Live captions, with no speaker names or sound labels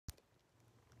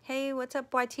Hey, what's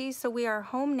up, YT? So we are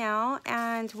home now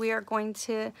and we are going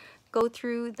to go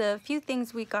through the few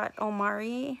things we got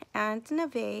Omari and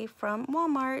Neve from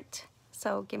Walmart.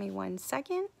 So give me 1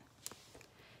 second.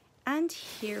 And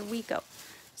here we go.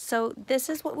 So this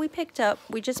is what we picked up.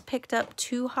 We just picked up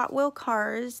 2 Hot Wheel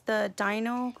cars, the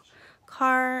Dino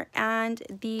car and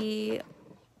the,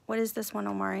 what is this one,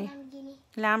 Omari?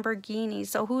 Lamborghini.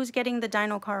 So who's getting the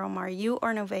Dino car, Omari? You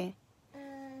or Neve?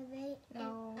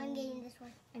 No. I'm getting this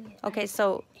one. Okay,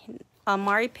 so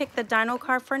Mari picked the Dino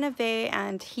car for Neve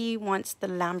and he wants the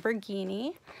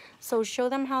Lamborghini. So show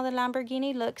them how the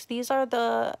Lamborghini looks. These are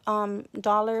the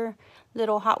dollar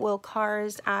little Hot Wheel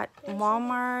cars at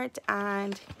Walmart,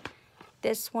 and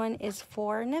this one is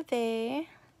for Neve.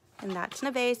 And that's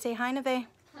Neve. Say hi, Neve.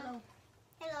 Hello.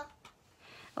 Hello.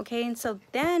 Okay, and so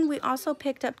then we also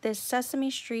picked up this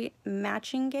Sesame Street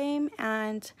matching game,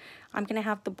 and I'm gonna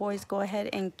have the boys go ahead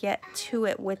and get to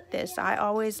it with this. I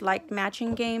always liked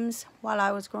matching games while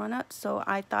I was growing up, so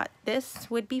I thought this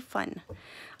would be fun.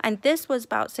 And this was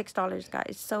about $6,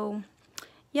 guys. So,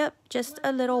 yep, just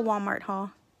a little Walmart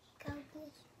haul.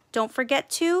 Don't forget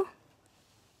to,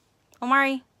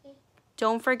 Omari,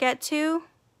 don't forget to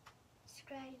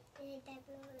Subscribe.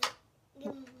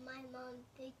 Give my mom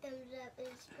big thumbs up and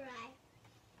subscribe.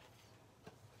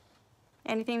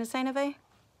 anything to say, Neve?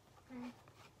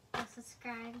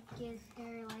 Subscribe, give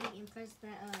her a like, and press the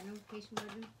notification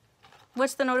button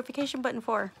What's the notification button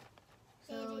for?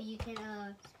 so you can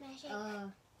Smash it.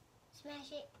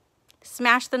 Smash it.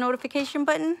 Smash the notification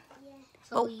button. Yeah.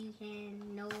 so you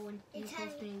can know when you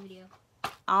post a new video.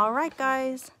 All right,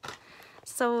 guys.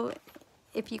 So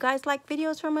if you guys like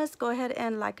videos from us, go ahead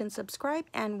and like and subscribe,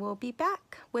 and we'll be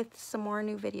back with some more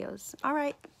new videos. All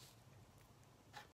right.